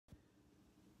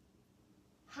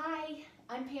Hi,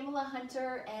 I'm Pamela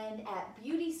Hunter, and at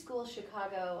Beauty School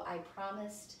Chicago, I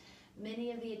promised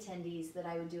many of the attendees that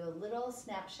I would do a little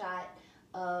snapshot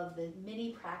of the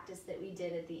mini practice that we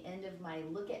did at the end of my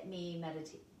Look at Me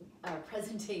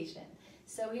presentation.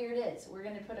 So here it is. We're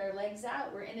going to put our legs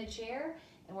out, we're in a chair,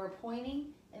 and we're pointing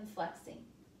and flexing.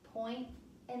 Point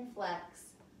and flex,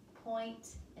 point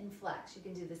and flex. You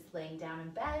can do this laying down in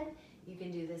bed, you can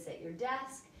do this at your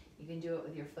desk, you can do it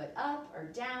with your foot up or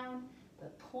down.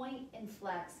 But point and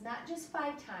flex, not just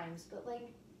 5 times, but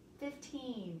like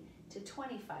 15 to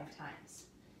 25 times.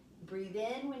 Breathe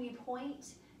in when you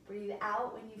point, breathe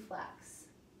out when you flex.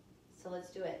 So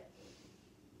let's do it.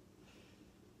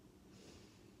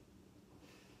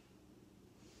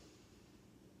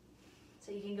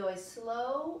 So you can go as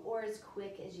slow or as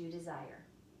quick as you desire.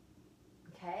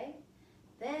 Okay?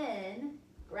 Then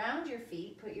ground your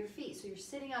feet, put your feet, so you're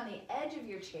sitting on the edge of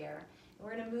your chair.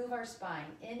 We're going to move our spine,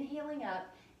 inhaling up,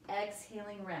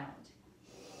 exhaling round.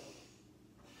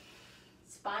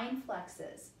 Spine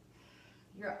flexes.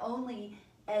 You're only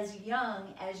as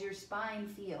young as your spine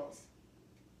feels.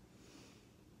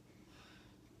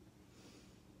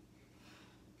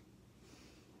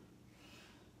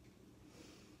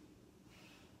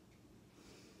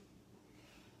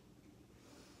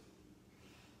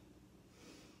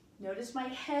 Notice my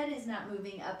head is not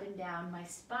moving up and down, my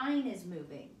spine is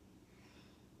moving.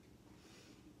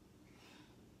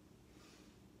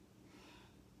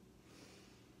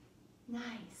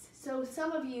 Nice. So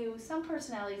some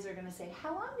personalities are going to say,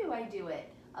 how long do I do it?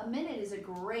 A minute is a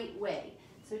great way.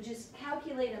 So just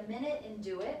calculate a minute and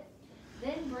do it.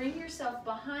 Then bring yourself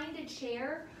behind a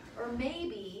chair or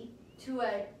maybe to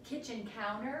a kitchen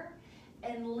counter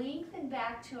and lengthen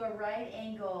back to a right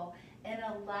angle and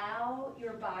allow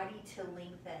your body to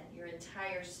lengthen. Your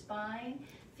entire spine.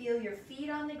 Feel your feet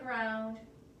on the ground.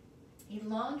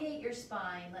 Elongate your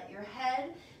spine. Let your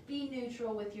head be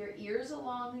neutral with your ears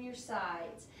along your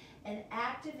sides, and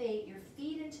activate your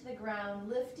feet into the ground,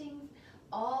 lifting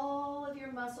all of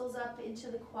your muscles up into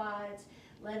the quads,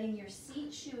 letting your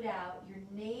seat shoot out, your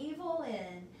navel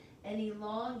in, and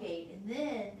elongate. And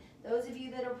then, those of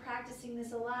you that are practicing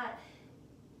this a lot,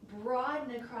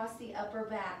 broaden across the upper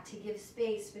back to give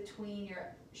space between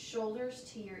your shoulders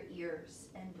to your ears,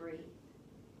 and breathe.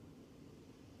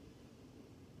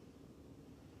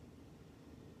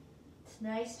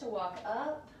 Nice to walk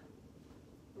up,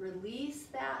 release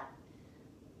that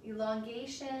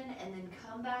elongation, and then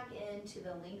come back into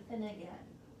the lengthen again.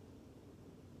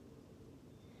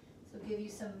 So give you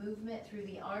some movement through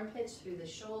the armpits, through the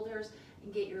shoulders,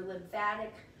 and get your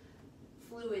lymphatic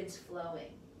fluids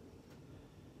flowing.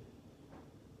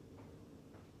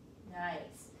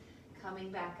 Nice.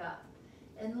 Coming back up.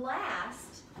 And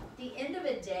last, the end of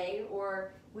a day,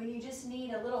 or when you just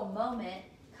need a little moment,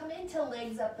 come into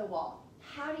legs up the wall.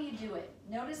 How do you do it?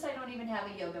 Notice I don't even have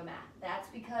a yoga mat. That's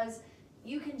because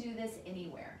you can do this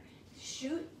anywhere.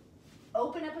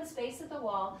 Open up a space at the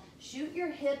wall, shoot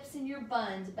your hips and your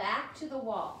buns back to the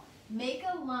wall. Make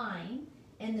a line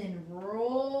and then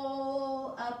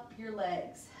roll up your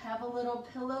legs. Have a little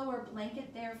pillow or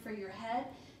blanket there for your head.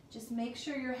 Just make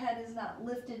sure your head is not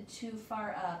lifted too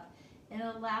far up, and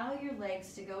allow your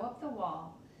legs to go up the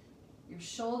wall. Your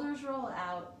shoulders roll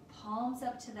out, palms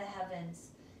up to the heavens.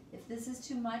 If this is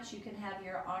too much, you can have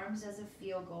your arms as a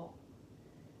field goal.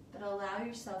 But allow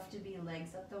yourself to be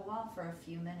legs up the wall for a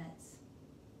few minutes.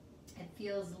 It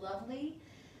feels lovely,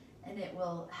 and it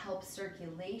will help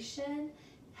circulation,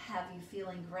 have you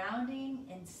feeling grounding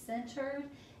and centered,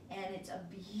 and it's a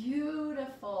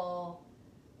beautiful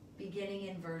beginning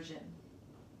inversion.